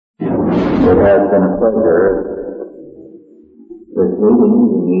It has been a pleasure this meeting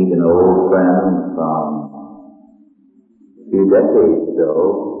to meet an old friend from a few decades ago,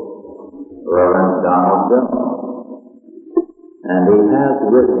 Reverend Donald Jones. And he has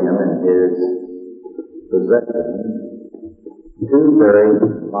with him in his possession two very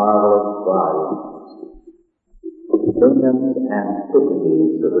marvelous volumes, Bingham's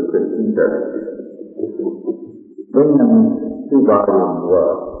Antiquities of the Christian Church. Bingham's two-volume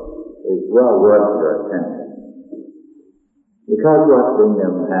work is well worth your attention, because what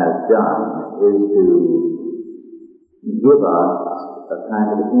Bingham has done is to give us a kind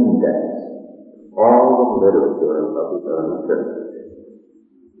of index, all the literature of the early church.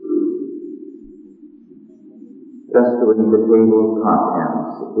 Just to read the table of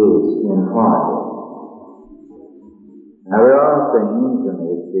contents is informative. Now there are things in the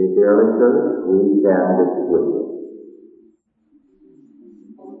history of the early church we can disagree with.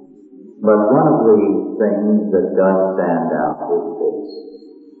 But one of the things that does stand out is this.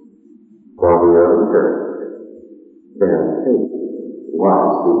 For the early church, their faith was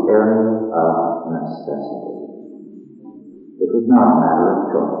the area of necessity. It was not a matter of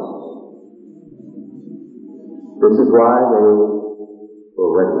choice. This is why they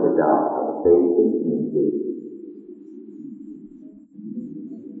were ready to die for the faith of community.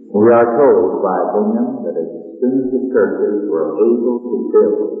 We are told by Bingham that as soon as the churches were able to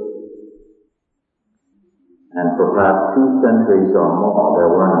build, and for perhaps 2 centuries or more,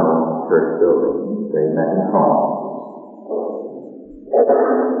 there were no church buildings. They met in homes.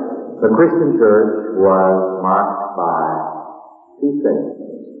 The Christian church was marked by 2 things: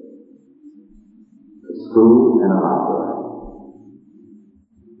 a school and a library.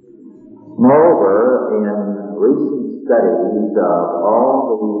 Moreover, in recent studies of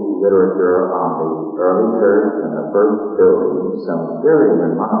all the literature on the early church and the first building, some very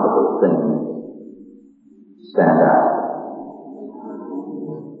remarkable things stand out.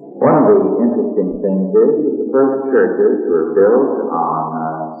 One of the interesting things is that the first churches were built on a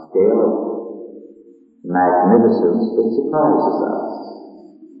scale of magnificence that surprises us.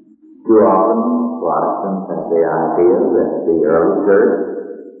 Too often, Protestants have the idea that the early church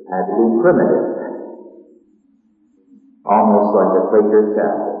had to be primitive, almost like a Quaker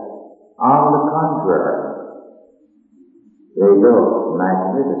chapel. On the contrary, they built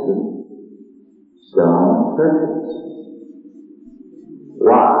magnificent stone churches.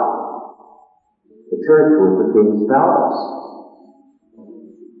 Why? The church was the king's palace.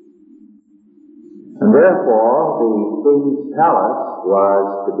 And therefore, the king's palace was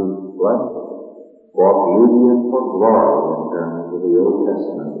to be splendid for beauty and for glory in terms of the Old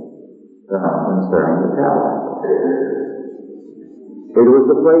Testament concerning the tabernacle. It was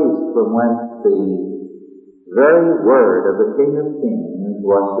the place from whence the very word of the King of Kings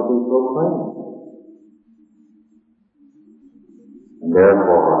was to be proclaimed. And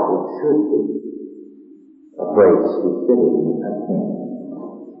therefore, it should be a place befitting a king.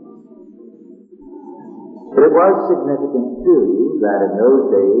 But it was significant, too, that in those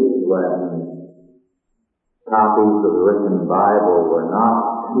days when copies of the written Bible were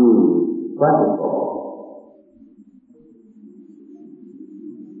not too plentiful,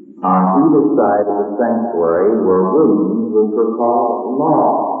 on either side of the sanctuary were rooms which were called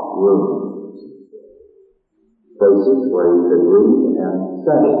law rooms. Places where you could read and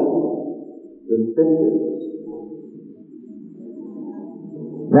study the Scriptures.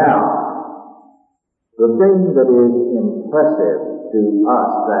 Now, the thing that is impressive to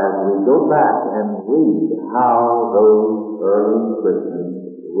us as we go back and read how those early Christians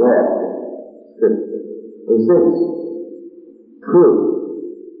read Scripture is this: truth.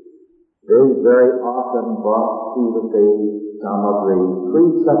 They very often brought to the faith some of the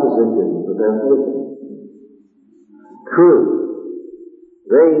presuppositions of their faith. Truth.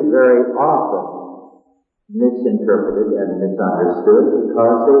 They very often misinterpreted and misunderstood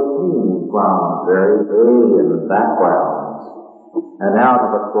because they came from very alien backgrounds and out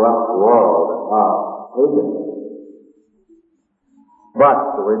of a corrupt world of paganism.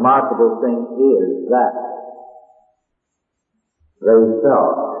 But the remarkable thing is that they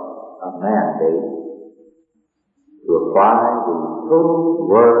felt a mandate to apply the total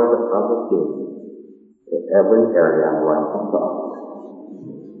word of the King to every area of life and thought.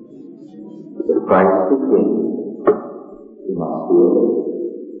 If Christ is King, he must be obeyed.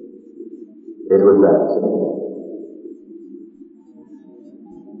 It was that simple.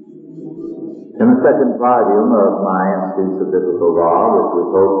 In the second volume of my Institutes of Biblical Law, which we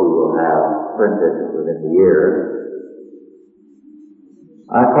hope we will have printed within the year,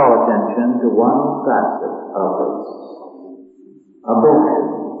 I call attention to one facet of this: abortion.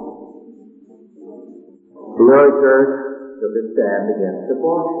 The early church took a stand against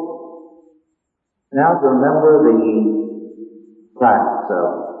abortion. Now, to remember the facts of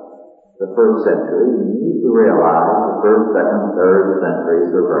the first century, we need to realize the first, second, third centuries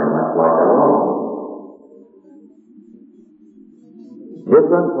were very much like our own.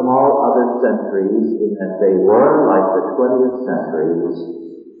 Different from all other centuries in that they were, like the 20th centuries,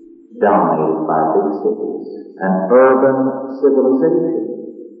 dominated by big cities, an urban civilization.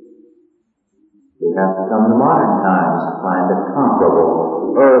 We have to come to modern times to find a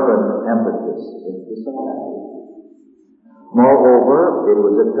comparable urban emphasis in society. Moreover, it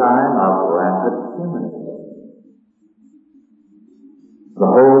was a time of rampant humanism. The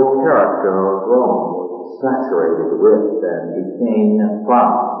whole character of Rome was saturated with and became from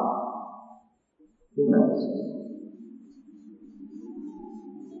humanism.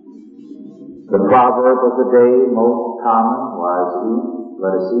 The proverb of the day most common was,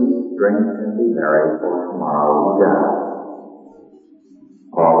 let us eat, drink, and be merry, for tomorrow we die.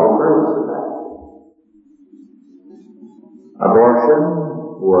 Paul refers to that. Abortion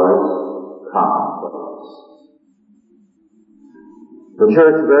was commonplace. The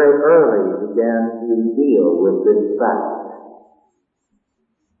church very early began to deal with this fact.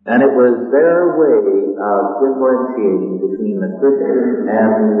 And it was their way of differentiating between the Christian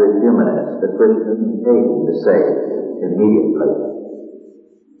and the humanist. The Christian hated to say immediately,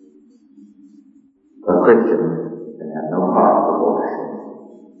 a Christian can have no part of abortion.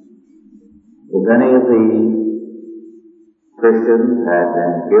 If any of the Christians had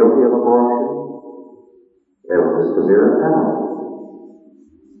been guilty of abortion, there was a severe penalty.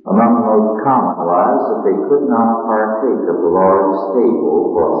 Among the most common was that they could not partake of the Lord's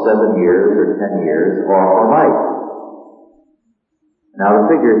table for 7 years or 10 years or for life. Now the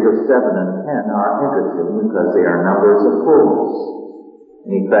figures of 7 and 10 are interesting because they are numbers of fools.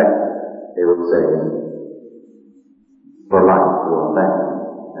 In effect, they would say, for life to abandon.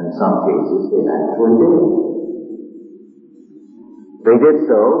 In some cases, they actually did. They did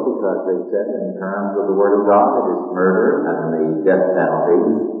so because they said, in terms of the Word of God, it is murder and the death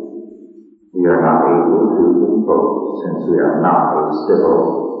penalty we are not able to impose, since we are not a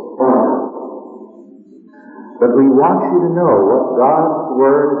civil order. But we want you to know what God's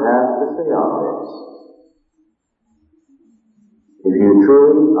Word has to say on this. If you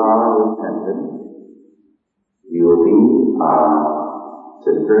truly are repentant, you will be our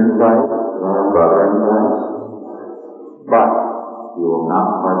sister in Christ, or our brother in Christ, but you will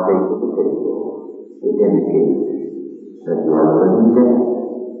not partake of the table. It indicates that you are living dead.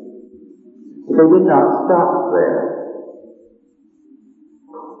 But they did not stop there.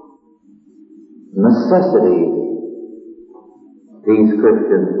 Necessity, these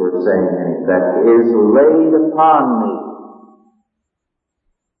Christians were saying in effect, is laid upon me.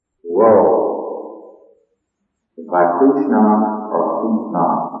 Woe, if I preach not or keep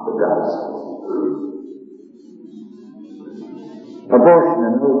not the gospel. Abortion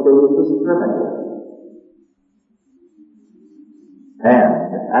in those days was primitive. And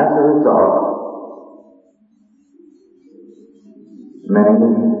as a result, many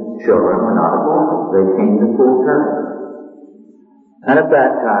children were not aborted. They came to full term. And at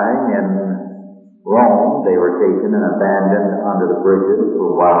that time in Rome, they were taken and abandoned under the bridges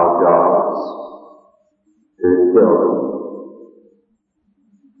for wild dogs to kill them.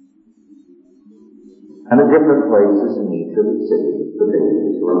 And at different places in each of the cities, the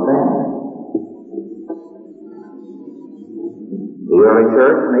babies were abandoned. The early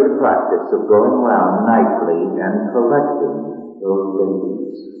church made a practice of going around nightly and collecting those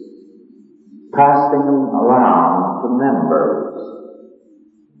babies, passing them around to members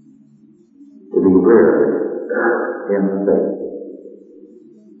to be reared in the faith.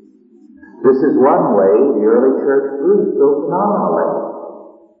 This is one way the early church grew so phenomenally.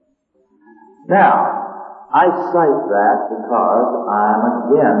 Now, I cite that because I'm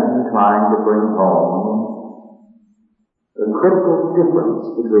again trying to bring home the critical difference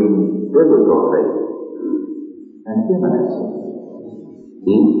between biblical faith and humanism.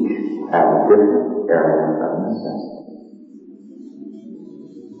 Each has different areas of necessity.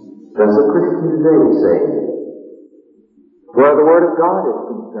 Does the Christian today say, where the Word of God is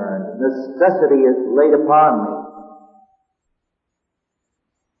concerned, necessity is laid upon me?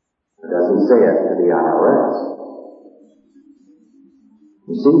 Or does he say it to the IRS?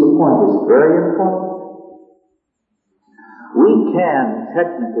 You see, the point is very important. We can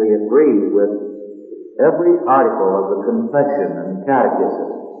technically agree with every article of the confession and catechism.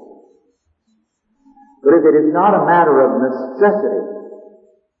 But if it is not a matter of necessity,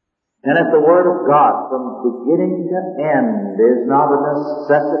 and if the Word of God from beginning to end is not a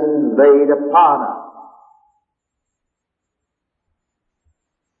necessity laid upon us,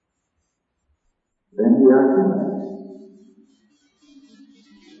 then we are humanists.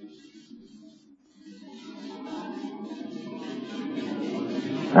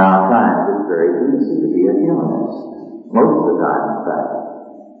 Now, at times it's very easy to be a humanist. Most of the time, in fact.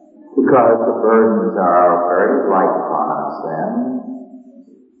 Because the burdens are very light upon us then.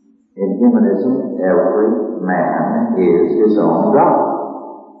 In humanism, every man is his own God.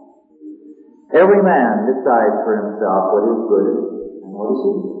 Every man decides for himself what is good and what is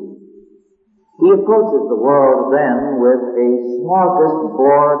evil. He approaches the world then with a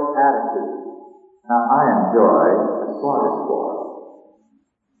smorgasbord attitude. Now, I enjoy a smorgasbord.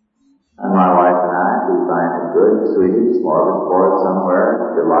 And my wife and I, we find a good, sweet smorgasbord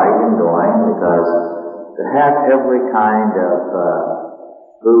somewhere, delight in going, because to have every kind of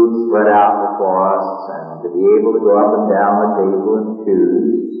food spread out before us and to be able to go up and down the table and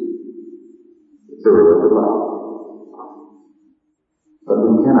choose, it's a real delight. But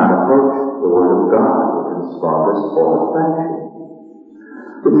we cannot approach the Word of God in the smorgasbord fashion.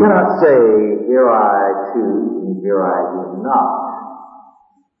 We cannot say, here I choose and here I do not.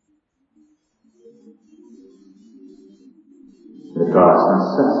 Because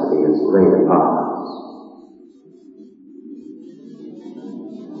necessity is laid upon us.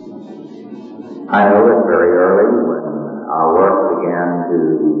 I know that very early when our work began to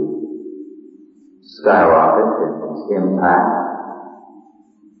skyrocket in its impact,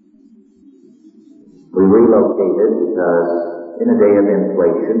 we relocated because in a day of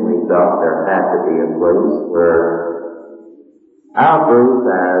inflation we felt there had to be a place where our group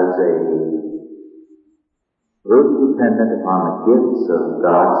as a group dependent upon the gifts of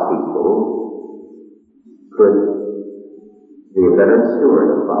God's people could be a better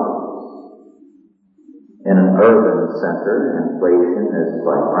steward of funds. In an urban center, inflation is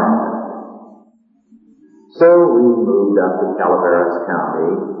quite rampant. So we moved up to Calaveras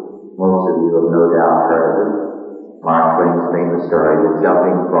County. Most of you have no doubt heard of it. Mark Twain's famous story, The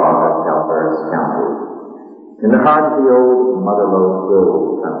Jumping Frog of Calaveras County. In the heart of the old Motherlode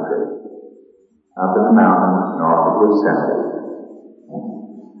Gold country, up in the mountains north of Yosemite.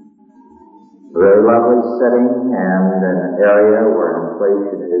 A very lovely setting and an area where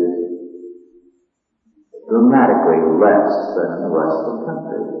inflation is dramatically less than the rest of the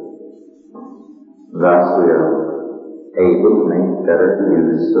country. Thus we are able to make better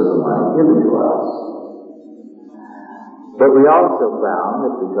use of the money given to us. But we also found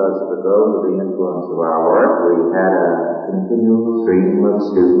that because of the growth of the influence of our work, we had a continual stream of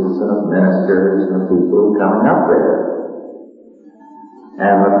students and of ministers and of people coming up there.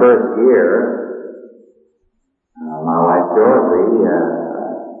 And the first year, my wife Dorothy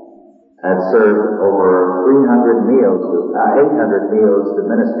had served over 800 meals to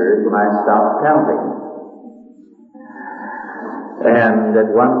ministers when I stopped counting. And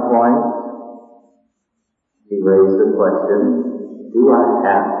at one point, he raised the question, do I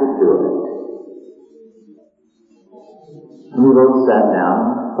have to do it? And we both sat down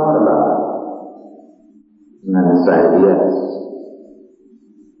and thought about it. And then decided yes.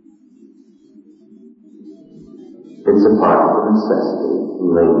 It's a part of the necessity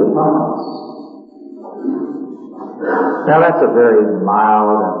laid upon us. Now that's a very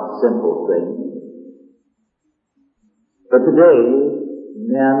mild and simple thing. But today,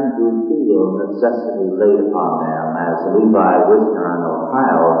 men who feel necessity laid upon them, as Levi Wisner in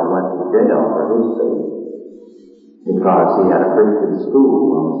Ohio went to jail for his faith, because he had a Christian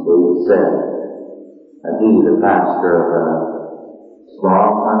school on the state said that he, the pastor of a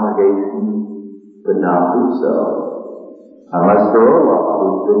small congregation, could not do so. Unless for Olaf,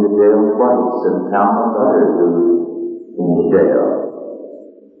 who's been to jail twice, and countless others who've been to jail,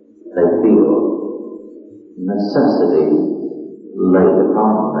 they feel necessity laid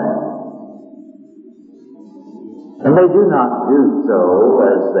upon them. And they do not do so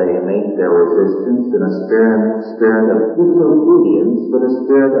as they make their resistance in a spirit of disobedience, but a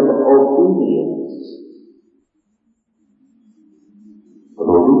spirit of obedience. Of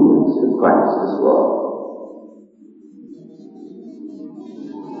obedience to Christ's law.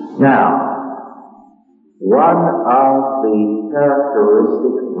 Now, one of the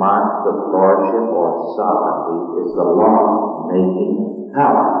characteristic marks of lordship or sovereignty is the law-making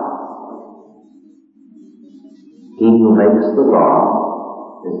power. He who makes the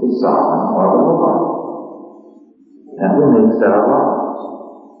law is the sovereign or the Lord. And who makes our laws?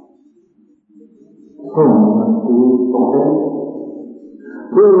 Whom do we obey?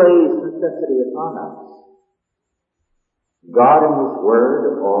 Who lays necessity upon us? God in His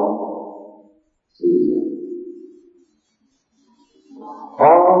Word or Caesar?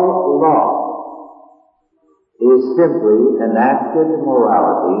 All law is is simply enacted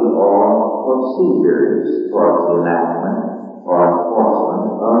morality or procedures towards the enactment or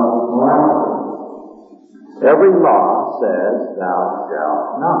enforcement of morality. Every law says, thou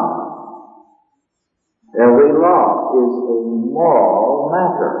shalt not. Every law is a moral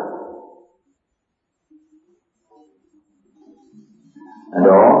matter. And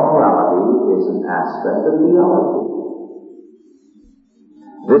all morality is an aspect of theology.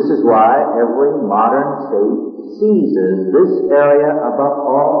 This is why every modern state seizes this area above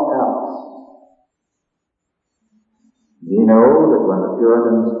all else. You know that when the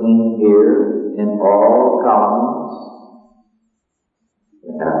Puritans came here in all colonies, they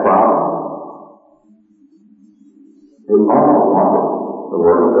had a problem. They all wanted the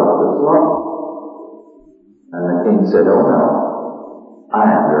Word of God as law. And the king said, oh no,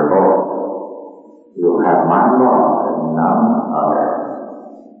 I am your Lord. You will have my law and none other.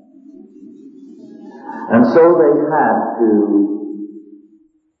 And so they had to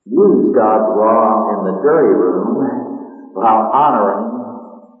use God's law in the jury room while honoring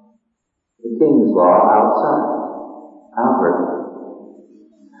the king's law outside, outwardly.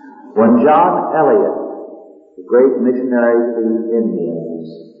 When John Eliot, the great missionary to the Indians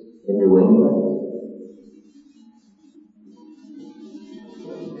in New England,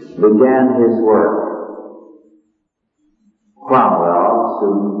 began his work, Cromwell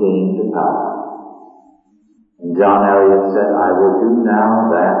soon came to power. And John Eliot said, I will do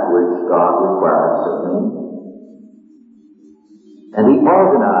now that which God requires of me. And he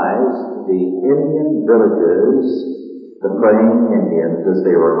organized the Indian villages, the praying Indians as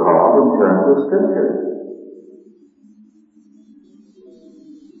they were called, in terms of Scripture.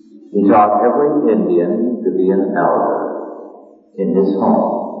 He taught every Indian to be an elder in his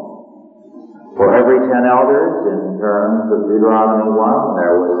home. For every 10 elders, in terms of Deuteronomy 1,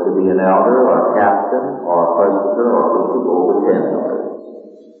 there was to be an elder or captain or presbyter or bishop over 10 elders,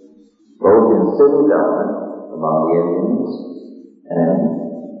 both in civil government among the Indians and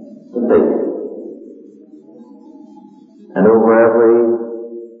the faith. And over every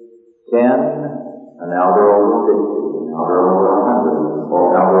 10, an elder over 50, an elder over 100,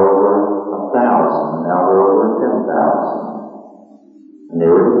 or elder over 1,000, an elder over 10,000. And they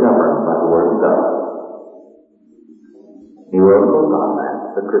were governed by the Word of God. He wrote a book on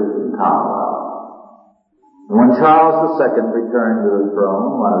that, The Christian Commonwealth. And when Charles II returned to the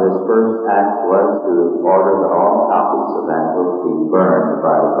throne, one of his first acts was to order that all copies of that book be burned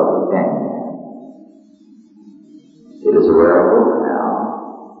by the public hangman. It is a rare book now.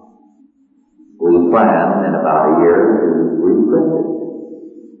 We plan in about a year to reprint it.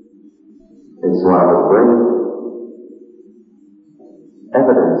 It's one of the great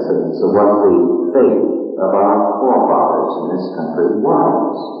evidences of what the faith of our forefathers in this country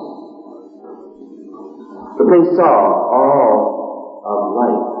was. But they saw all of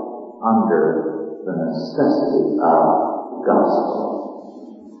life under the necessity of the gospel.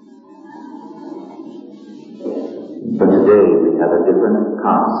 But today we have a different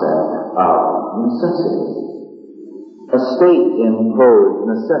concept of necessity. A state-imposed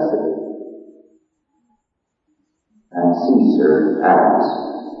necessity. And Caesar as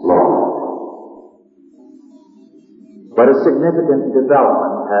Lord. But a significant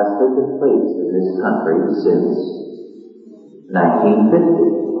development has taken place in this country since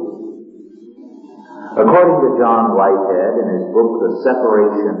 1950. According to John Whitehead in his book, The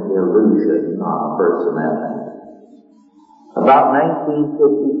Separation Illusion on the First Amendment, about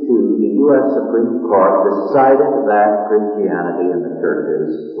 1952, the U.S. Supreme Court decided that Christianity and the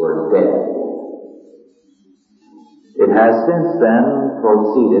churches were dead. It has since then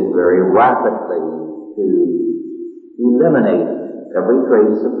proceeded very rapidly to eliminate every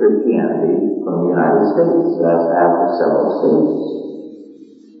trace of Christianity from the United States, as after several states.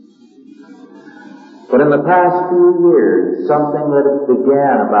 But in the past few years, something that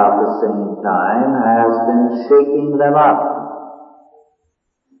began about the same time has been shaking them up.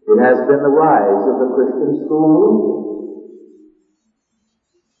 It has been the rise of the Christian school movement.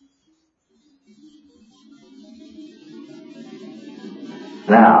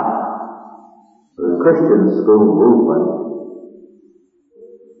 Now, the Christian school movement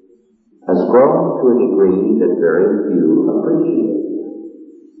has grown to a degree that very few appreciate.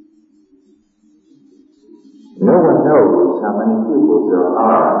 No one knows how many pupils there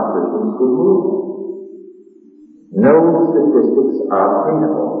are in the Christian school movement. No statistics are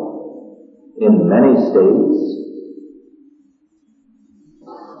attainable. In many states,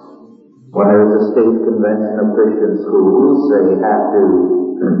 when there is a state convention of Christian schools, they have to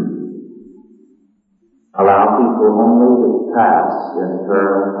allow people only to pass in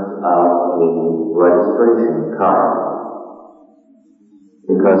terms of a a registration card,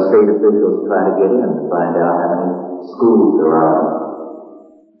 because state officials try to get in to find out how many schools there are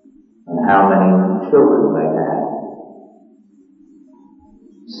and how many children they have.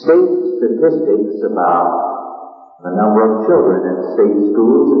 State statistics about the number of children at state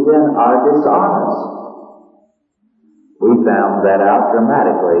schools, again, are dishonest. We found that out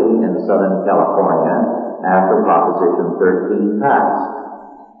dramatically in Southern California after Proposition 13 passed.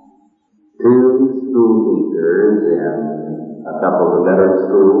 2 school teachers in a couple of the better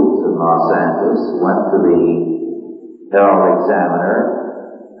schools in Los Angeles went to the Herald-Examiner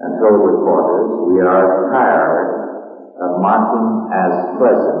and told reporters, "We are tired of marking as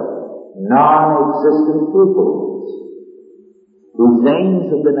present non-existent pupils whose names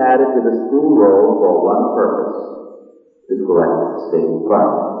have been added to the school roll for one purpose, to collect state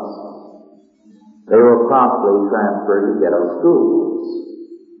funds." They were promptly transferred to ghetto schools.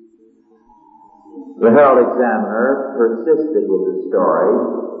 The Herald-Examiner persisted with the story,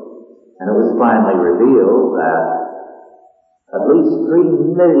 and it was finally revealed that at least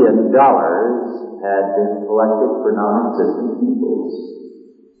 $3 million had been collected for non-existent pupils.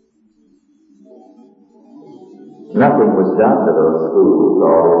 Nothing was done to those schools,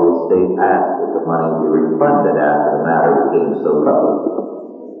 although the state asked that the money be refunded after the matter became so public.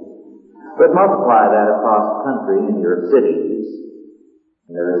 But multiply that across the country in your cities,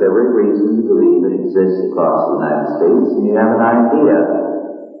 and there is every reason to believe it exists across the United States, and you have an idea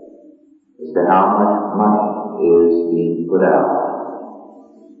as to how much money is being put out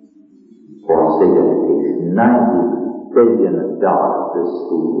for state education. $90 billion this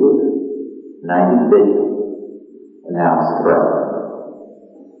school year. $90 billion. Announced the president.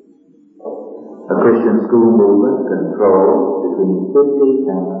 The Christian school movement controls between 15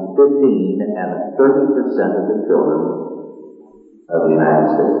 and 30% of the children of the United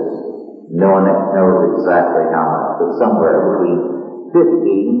States. No one knows exactly how much, but somewhere between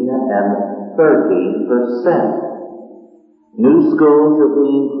 15 and 30%. New schools are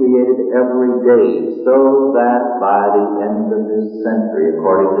being created every day so that by the end of this century,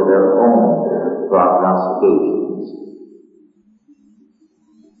 according to their own prognostications,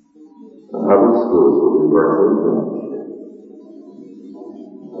 the public schools will be virtually finished.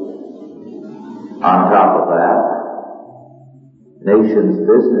 On top of that, Nation's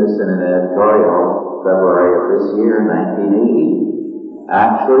Business, in an editorial February of this year, 1980,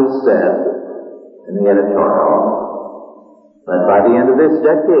 actually said in the editorial that by the end of this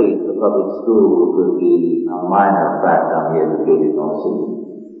decade, the public schools would be a minor fact on the educational scene.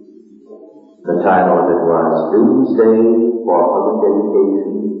 The title of it was Doomsday for Public Education, ?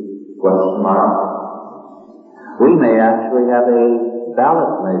 We may actually have a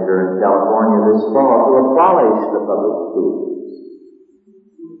ballot measure in California this fall to abolish the public schools.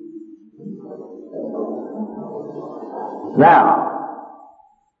 Now,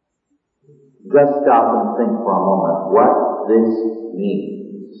 just stop and think for a moment what this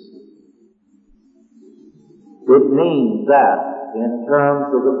means. It means that in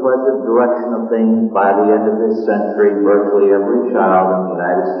terms of the present direction of things, by the end of this century, virtually every child in the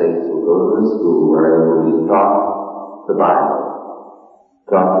United States will go to a school where they will be taught the Bible,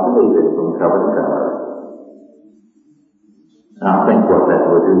 taught to believe it from cover to cover. Now think what that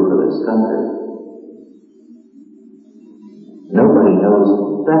would do for this country. Nobody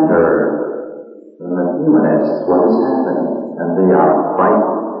knows better than the humanists what is happening, and they are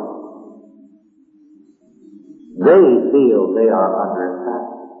frightened. They feel they are under attack.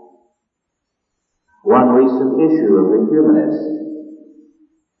 One recent issue of the Humanist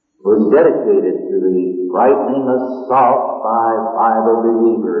was dedicated to the frightening assault by Bible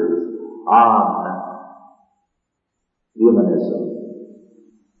believers on humanism.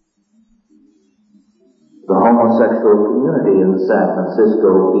 The homosexual community in San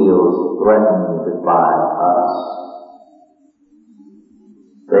Francisco feels threatened by us.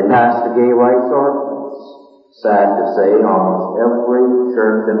 They passed a gay rights ordinance. Sad to say, almost every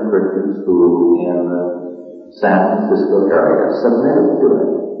church and Christian school in the San Francisco area submitted to it,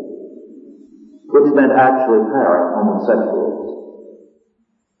 which meant actually hiring homosexuals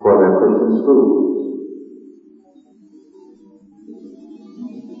for their Christian schools.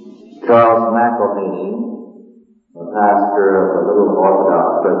 Charles McElhaney, the pastor of a little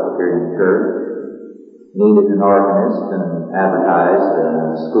Orthodox Presbyterian church, needed an organist and advertised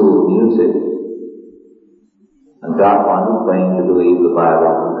school music, and got one who claimed to believe the Bible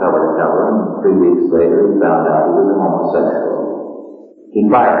from cover to cover, and 3 weeks later he found out he was a homosexual. He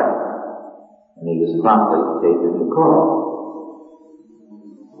fired him, and he was promptly taken to court.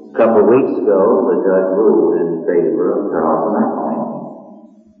 A couple of weeks ago, the judge ruled in favor of Charles McElhaney.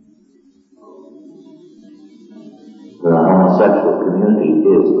 community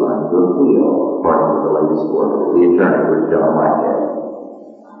is going to appeal, according to the latest work of the attorney was John Whitehead.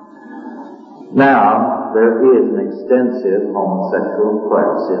 Now, there is an extensive homosexual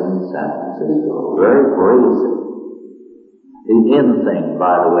press in San Francisco, very brazen. The in thing,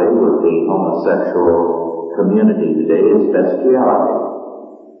 by the way, with the homosexual community today is bestiality.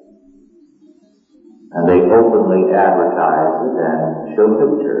 And they openly advertise it and show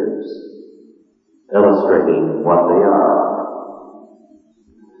pictures illustrating what they are.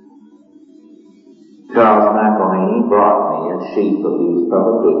 Charles McElhaney brought me a sheaf of these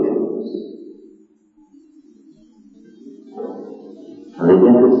publications. And the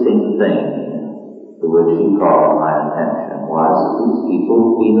interesting thing to which he called my attention was that these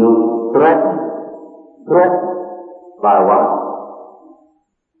people feel threatened. Threatened by what?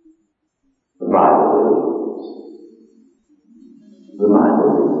 The Bible believers. The Bible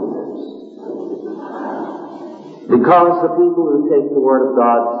believers. Because the people who take the Word of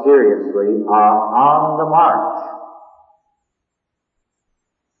God seriously are on the march.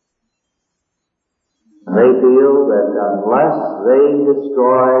 They feel that unless they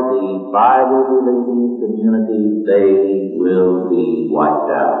destroy the Bible-believing community, they will be wiped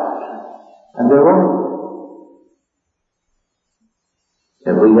out. And they're right.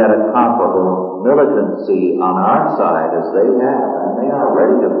 If we had a comparable militancy on our side as they have, and they are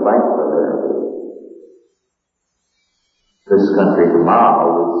ready to fight for their this country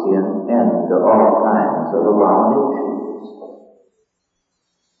tomorrow would see an end to all kinds of abominations.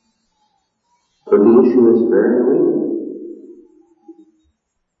 But the issue is very real.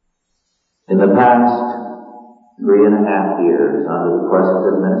 In the past 3.5 years under the present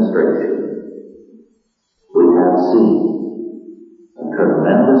administration, we have seen a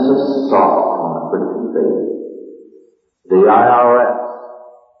tremendous assault on the Christian faith. The IRS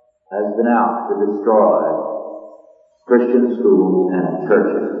has been out to destroy Christian schools and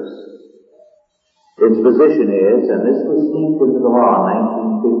churches. Its position is, and this was sneaked into the law in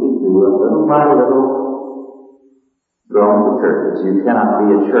 1952, little by little growing the churches. You cannot be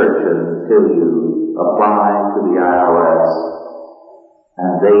a church until you apply to the IRS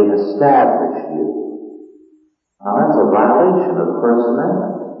and they establish you. Now that's a violation of the First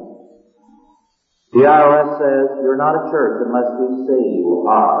Amendment. The IRS says you're not a church unless we say you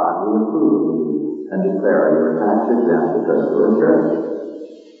are, and we approve of you and declare you're tax exempt because you're a church.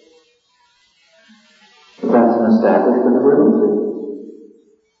 But that's an establishment of religion.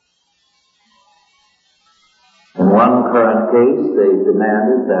 In one current case, they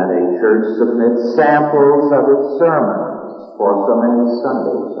demanded that a church submit samples of its sermons for so many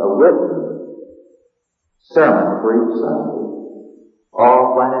Sundays, a written sermon for each Sunday,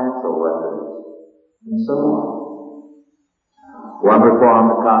 all financial records, and so on. One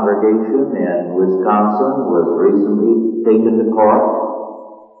Reformed congregation in Wisconsin was recently taken to court.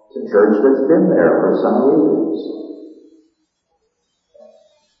 It's a church that's been there for some years,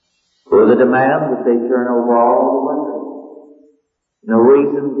 with a demand that they turn over all the records. No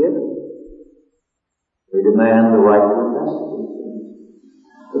reason given. They demand the right to investigate them.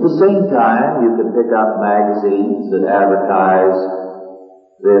 At the same time, you can pick up magazines that advertise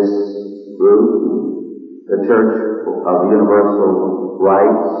this group, the Church of Universal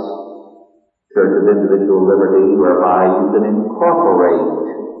Rights, Church of Individual Liberty, whereby you can incorporate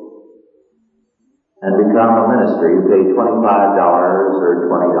and become a minister. You pay $25 or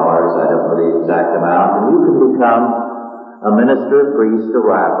 $20, I don't know the exact amount, and you can become a minister, priest, or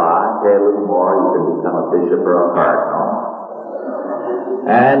rabbi. Pay a little more, you can become a bishop or a cardinal.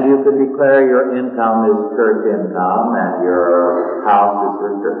 And you can declare your income is church income and your house is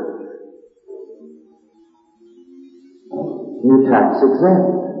your church. You're tax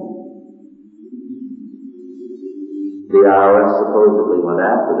exempt. The IRS supposedly went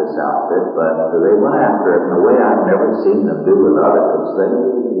after this outfit, but they went after it in a way I've never seen them do with others. They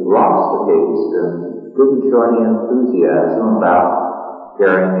lost the case and didn't show any enthusiasm about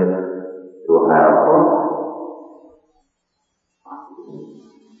carrying it to a higher court.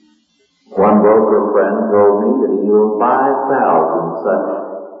 One broker friend told me that he knew of 5,000 such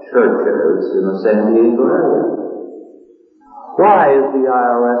churches in the San Diego area. Why is the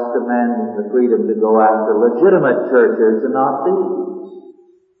IRS demanding the freedom to go after legitimate churches and not these?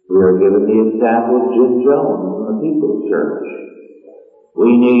 We are given the example of Jim Jones and the People's Church.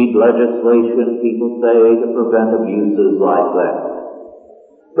 We need legislation, people say, to prevent abuses like that.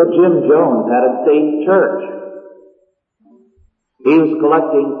 But Jim Jones had a state church. He was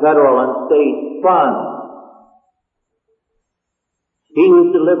collecting federal and state funds. He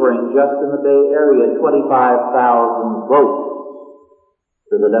was delivering, just in the Bay Area, 25,000 votes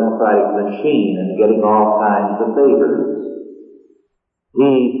to the Democratic machine and getting all kinds of favors.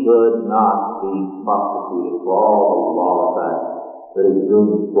 He could not be prosecuted for all the lawless acts that his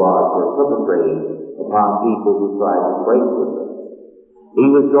goon squads were perpetrating upon people who tried to break with them. He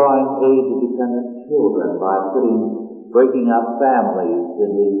was drawing aid to dependent children by breaking up families in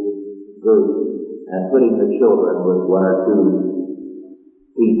his group and putting the children with one or two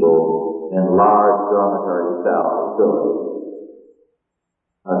people in large dormitory cell facilities.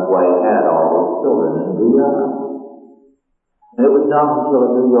 That's why he had all those children in Guyana. And it was not until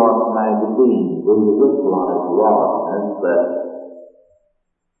a New York magazine blew the whistle on his lawlessness that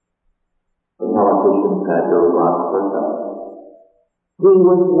the politicians had to run for help. He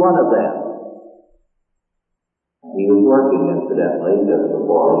was one of them. He was working, incidentally, just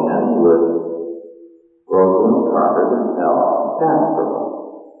beforehand with Rosalind Carter and Helen Castro,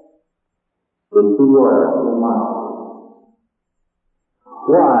 the two lawyers in Montana.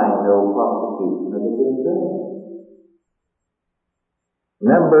 Why no prosecution of against them?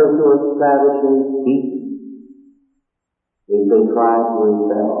 Members who are savagely beaten if they try to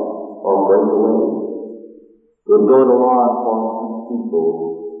rebel or break away would go to law enforcement people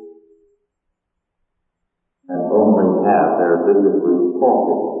and only have their visit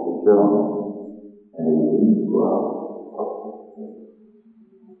reported to Jones and his needs well.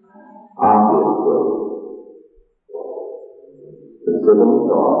 Obviously, the civil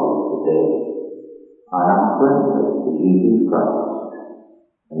authorities today are not friendly to Jesus Christ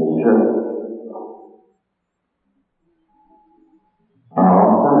and His church. On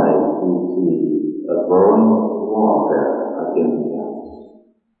all sides we see a growing warfare against us.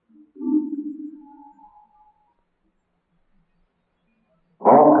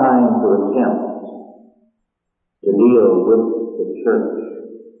 All kinds of attempts to deal with the church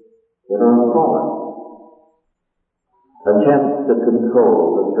that are fallen. Attempts to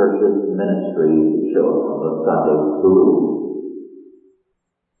control the church's ministry to children of Sunday school,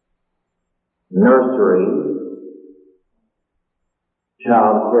 nurseries,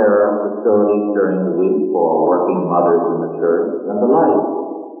 child care facilities during the week for working mothers in the church, and the like.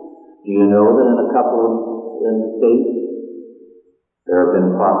 Do you know that in a couple of states there have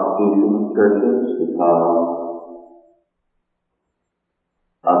been prosecution of churches because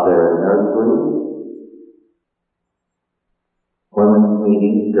of their nurseries? Women's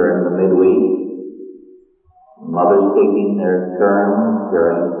meetings during the midweek, mothers taking their turn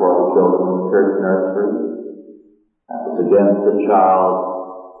caring for the children in the church nursery. That was against the child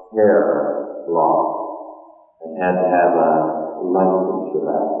care law. They had to have a license for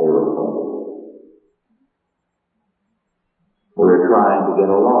that. They were told. We were trying to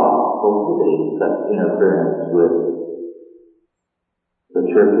get a law prohibiting such interference with the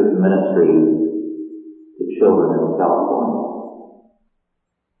church's ministry to children in California.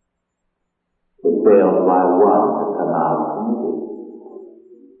 It failed by one to come out of committee.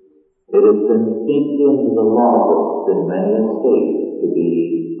 It has been sneaked into the law books in many states to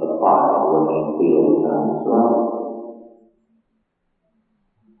be applied when they feel the time is right.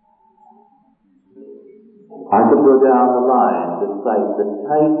 I could go down the line to cite the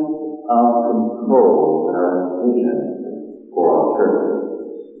types of control that are envisioned for churches.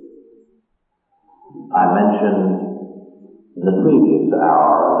 I mentioned in the previous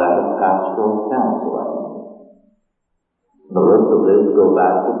hour that of pastoral counseling. The roots of this go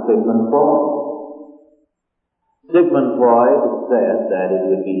back to Sigmund Freud. Sigmund Freud said that it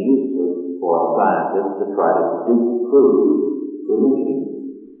would be useless for scientists to try to disprove religion.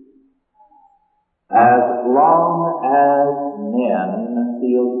 As long as men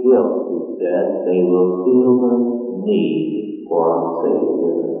feel guilt, he said, they will feel the need for a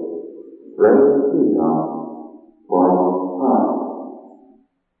Savior. Very sweet on Freud's part.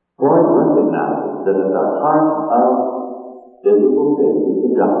 Freud recognizes that at the heart of biblical faith is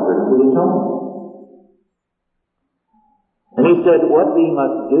the doctrine of the atonement. And he said what we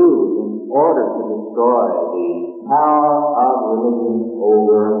must do in order to destroy the power of religion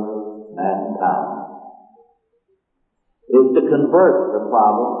over mankind is to convert the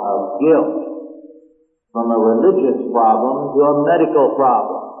problem of guilt from a religious problem to a medical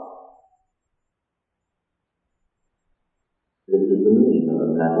problem. This is the meaning of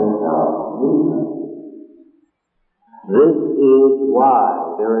the mental health movement. This is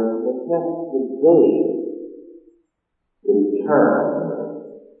why there is an attempt today to turn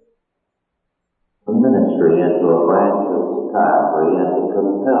the ministry into a branch of psychiatry and to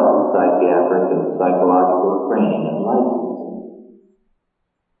compel psychiatric and psychological training and licensing.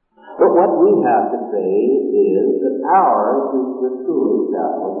 But what we have to say is that ours is the truly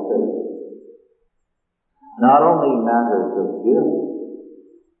Catholic faith. Not only matters of guilt,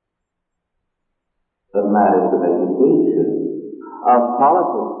 but matters of education of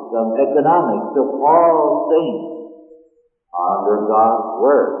politics, of economics, of all things under God's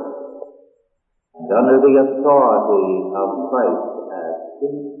Word and under the authority of Christ as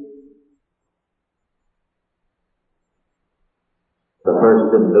King. The first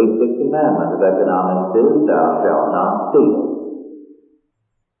and basic commandment of economics is, thou shalt not steal.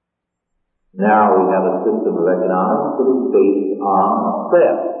 Now we have a system of economics that is based on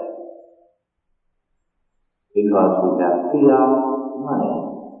theft, because we have fiat money.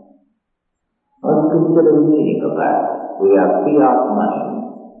 Let's consider the meaning of that. We have fiat money,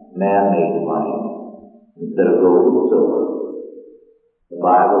 man-made money, instead of gold and silver. The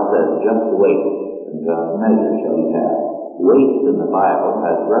Bible says, just weight and just measure shall you have. Weight in the Bible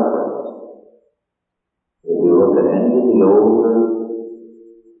has reference. If you look at any of the older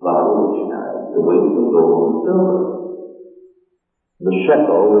Bible dictionaries, the weight of gold and silver. The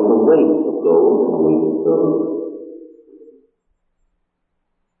shekel was a weight of gold and a weight of silver.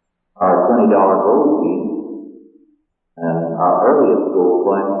 Our $20 gold piece and our earliest gold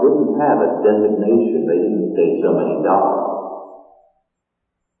coins didn't have a designation. They didn't say so many dollars.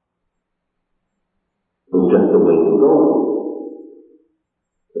 It was just a weight of gold.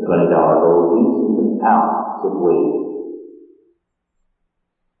 The $20 gold piece is an ounce of weight.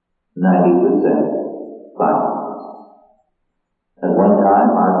 90% finance. At one time,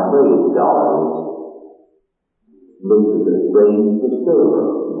 our trade dollars listed as grains of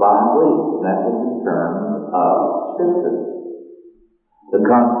silver by weight, and that was in terms of Scripture. The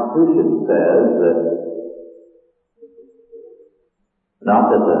Constitution says that, not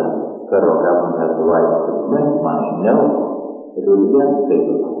that the federal government has the right to print money, no, it was against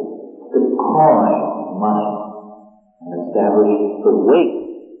paper money, to coin money and establish the weight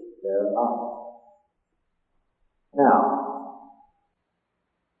thereof. Now,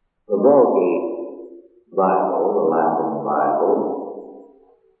 the Vulgate Bible, the Latin Bible,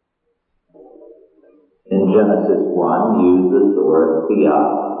 in Genesis 1 uses the word fiat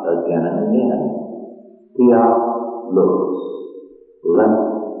again and again. Fiat lux, let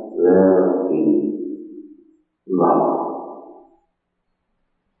there be light.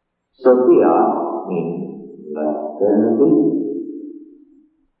 So fiat means let there be.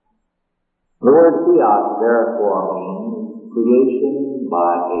 The word fiat therefore means creation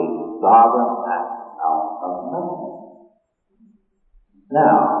by a sovereign act out of nothing.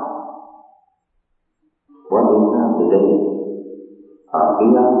 Now, what we have today are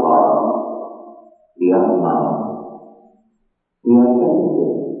fiat laws, fiat money, fiat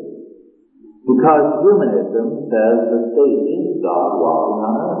everything. Because humanism says the state is God walking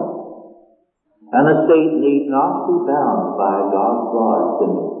on earth. And the state need not be bound by God's laws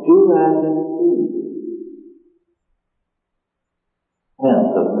and do as it pleases.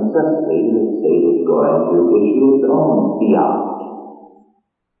 Hence, of necessity, the state is going to issue its own fiat.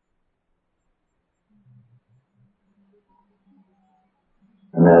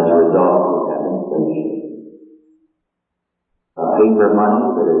 And as a result, we have inflation. A paper money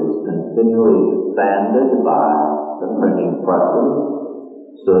that is continually expanded by the printing presses,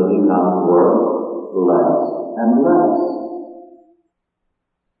 so it becomes worth less and less.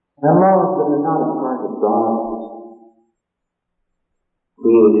 And laws that are not a part of God's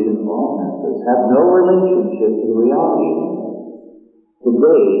creation ordinances have no relationship to reality.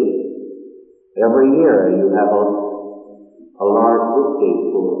 Today, every year you have a large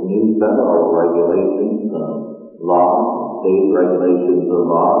bookcase full of new federal regulations and laws, state regulations of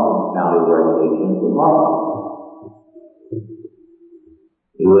laws, and county regulations of laws.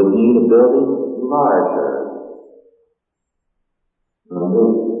 You would need a building larger than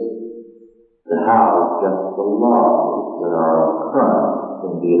this to house just the laws that are current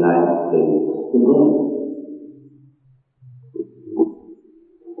in the United States today.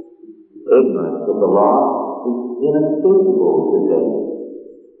 Ignorance of the law is inescapable today.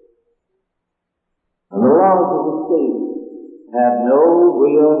 And the laws of the state have no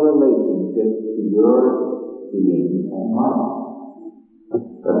real relationship to your being and mine.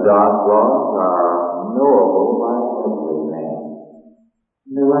 But God's laws are knowable by every man.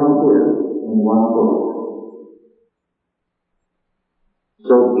 And they're right here in one book.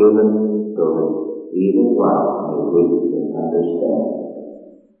 So given so that even one may read and understand.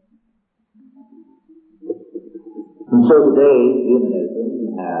 And so today,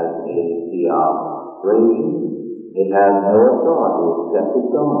 humanism has a theocracy. It has no authority except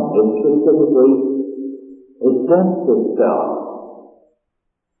its own. It specifically exempts itself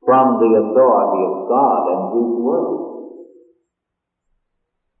from the authority of God and His Word.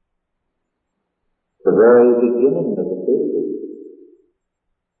 The very beginning of the 50s,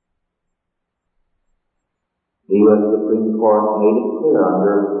 The U.S. Supreme Court made it clear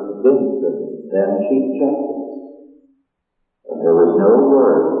under Vinson, then Chief Justice, that there was no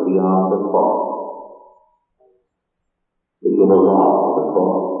word beyond the court to give a law to the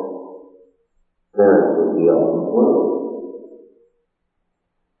court. Theirs was the ultimate word.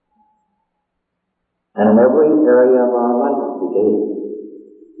 And in every area of our life today,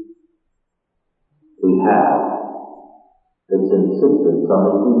 we have this insistence on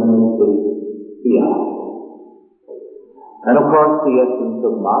the humanistic theology. And of course, the essence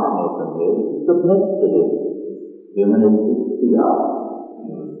of modernism is to submit to this humanistic theology.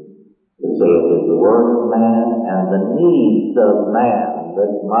 To say it is the word of man and the needs of man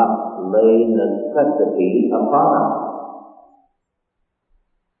that must lay necessity upon us.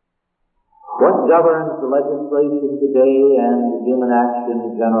 What governs the legislation today and human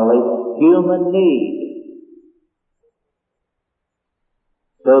action generally? Human need.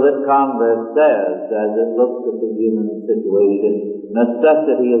 So that Congress says, as it looks at the human situation,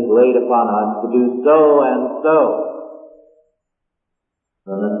 necessity is laid upon us to do so and so.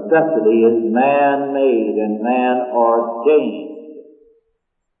 The necessity is man-made and man-ordained.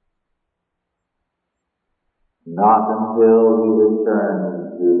 Not until we return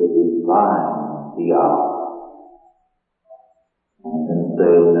to the divine theology and can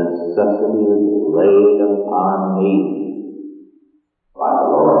say necessity is laid upon me by the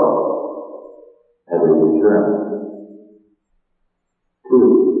Lord, have we returned to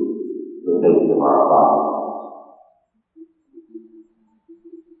the faith of our fathers.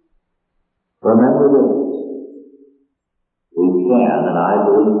 Remember this, we can, and I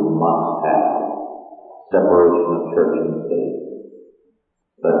believe must have, separation of church and state,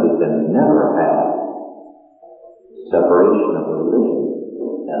 but we can never have separation of religion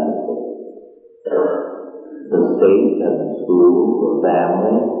and the state. The state and the school, the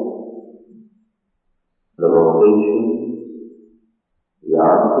family, the vocation, the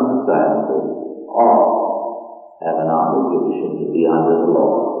arts and the sciences, all have an obligation to be under the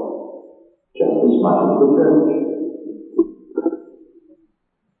Lord, just as much as the church.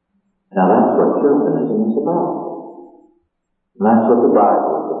 Now that's what Humanism is about. And that's what the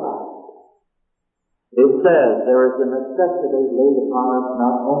Bible is about. It says there is a necessity laid upon us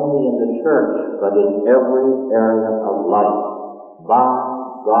not only in the church, but in every area of life, by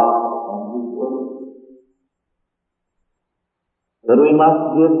God and His Word. But we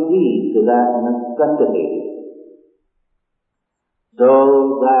must give heed to that necessity,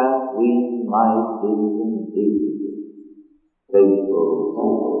 so that we might be indeed faithful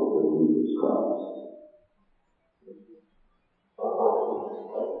disciples of Jesus Christ.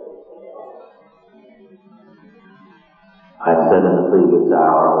 I said in the previous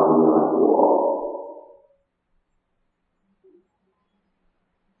hour, we are at war.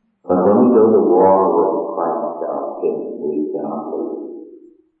 But when we go to war with Christ our King, we cannot lose.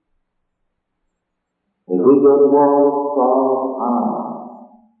 If we go to war with Saul's army,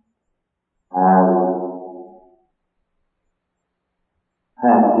 as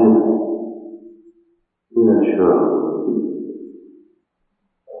half human, we are sure of defeat.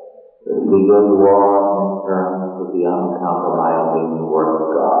 If we go to war in terms of the uncompromising Word of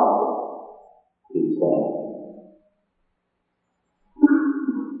God, we stand.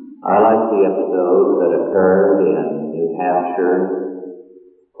 I like the episode that occurred in New Hampshire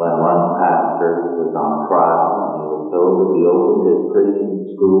when one pastor was on trial and he was told that he opened his Christian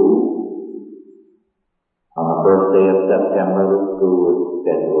school. On the first day of September, the school was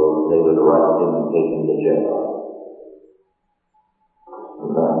scheduled. They would arrest him and take him to jail.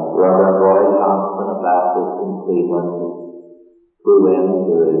 Reverend Roy Thompson, a Baptist in Cleveland, flew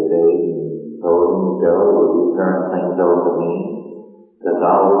into his aid and told him, "Joe, will you turn things over to me? Because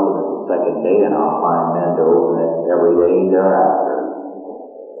I'll open it the second day and I'll find men to open it every day thereafter."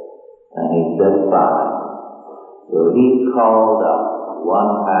 And he said, "Fine." So he called up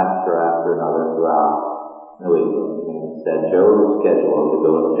one pastor after another throughout New England and said, "Joe is scheduled to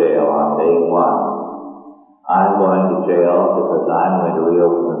go to jail on day 1. I'm going to jail because I'm going to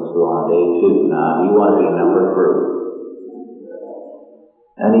reopen the school on day 2. Now, do you want to be number 3?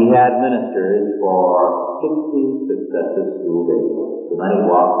 And he had ministers for 60 successive school days. So then he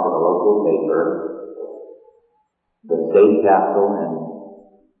walked to the local paper, the state capital in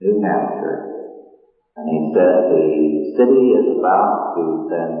New Hampshire, and he said the city is about to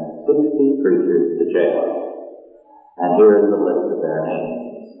send 60 preachers to jail. And here is the list of their names.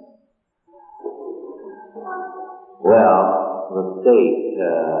 Well, the state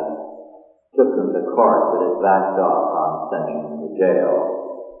took them to court, but it backed off on sending them to jail.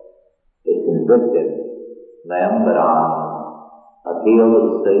 It convicted them, but on appeal to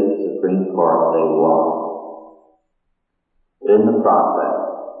the state Supreme Court they won. In the process,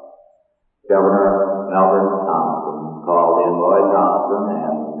 Governor Melvin Thompson called in Roy Johnson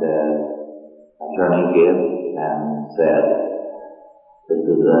and Attorney Gibbs and said, "This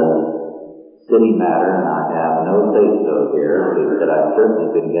is a city matter and I have no say-so here." He said, "I've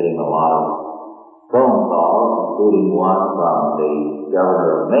certainly been getting a lot of phone calls, including one from the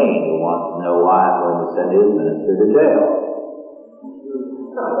governor of Maine who wants to know why I'm going to send his minister to jail."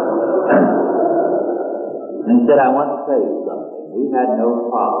 And he said, "I want to tell you something. We've had no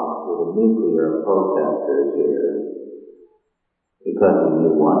problems with the nuclear protesters here because we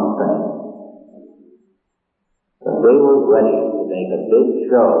knew one thing, that they were ready to make a big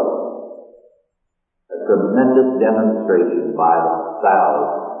show, a tremendous demonstration by the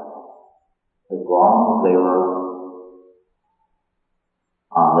thousands, as long as they were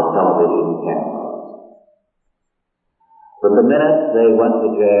on the television cameras. But the minute they went to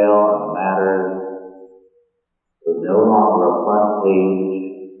jail and the matter was no longer a front page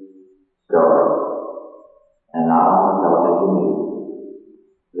story and not on the television news,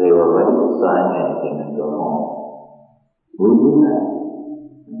 they were ready to sign anything and go home. We knew that,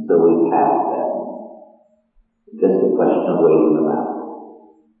 and so we passed that. It's just a question of waiting them out.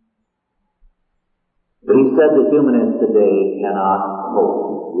 But he said that humanists today cannot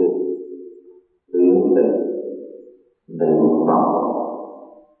cope with real faith. They will crumble.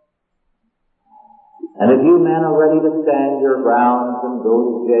 And if you men are ready to stand your grounds and go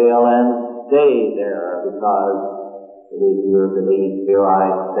to jail and stay there because it is your belief, here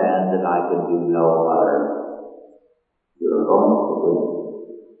I stand and I can do no other, you're going to win.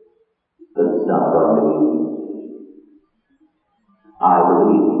 But it's not going to be easy. I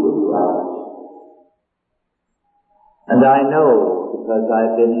believe he was right. And I know, because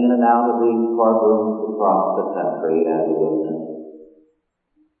I've been in and out of these courtrooms across the country as a witness,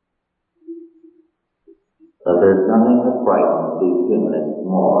 that there's nothing that frightens these humanists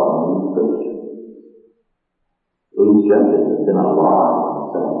more than these Christians. These judges have been a law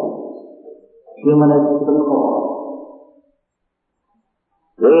themselves. Humanists to the core.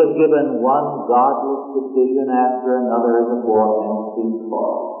 They have given one godless decision after another before empty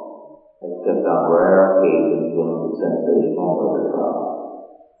court, except on rare occasions when it's a sensational murder trial.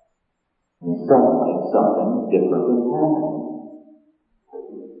 And suddenly something different is happening.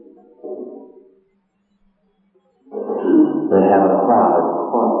 They have a crowded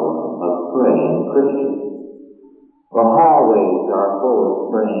courtroom of praying Christians. The hallways are full of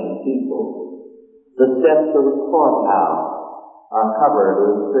praying people. The steps of the courthouse are covered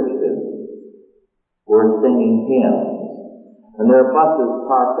with Christians who are singing hymns, and their buses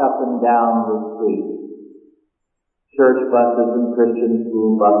parked up and down the street. Church buses and Christian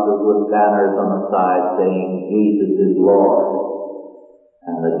school buses with banners on the side saying, "Jesus is Lord."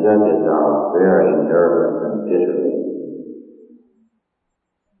 And the judges are very nervous and jittery.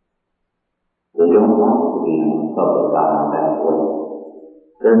 They don't want to be in the public eye that way.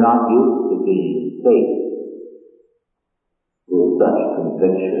 They're not used to being faced with such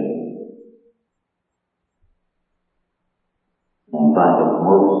conviction, and find it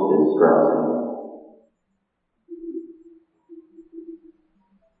most distressing.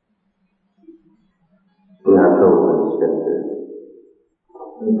 We are told in Scripture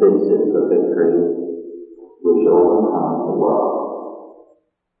that this is the victory which overcomes the world,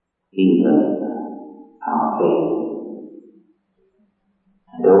 even our faith,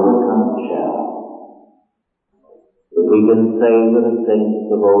 and overcome it shall. If we can say with the saints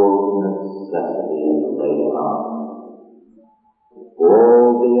of old, necessity is laid on.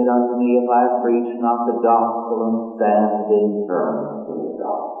 Woe be it unto me if I preach not the gospel and stand in terms of the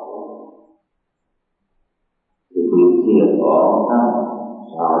gospel. If we see at all times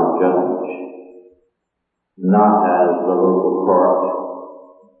our judge, not as the local court,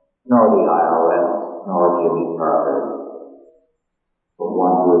 nor the IRS, nor Jimmy Carter, but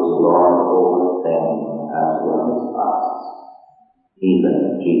one who is Lord over them as well as us,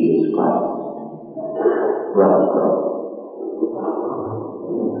 even Jesus Christ. Let us pray.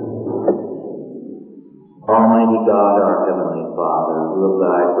 Almighty God, our Heavenly Father, who of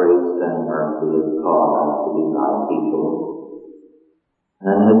thy grace and mercy has called us to be thy people,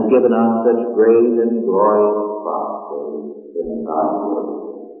 and has given us such great and glorious promises in thy word.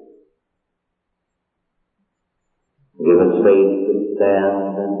 Give us faith to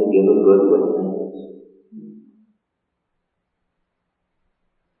stand and to give a good witness.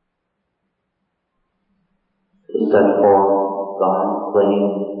 To set forth thy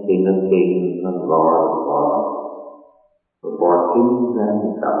claims, King of kings and Lord of lords, before kings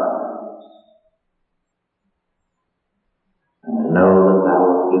and governors. And to know that thou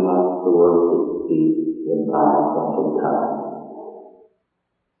wilt give us the word to speak in thy appointed time.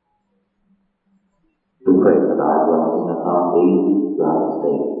 these thy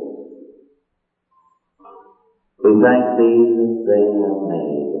saints. We thank thee that they have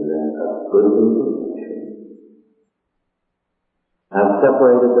made a goodly profession, have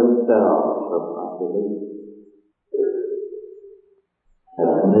separated themselves from unbelief,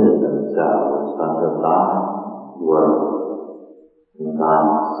 have committed themselves unto thy word and thy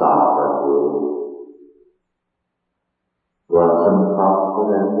sovereign rule. Bless and prosper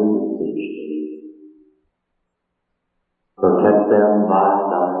them, we beseech thee. Protect them by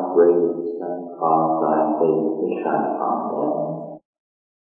thy grace and cause thy face to shine on them.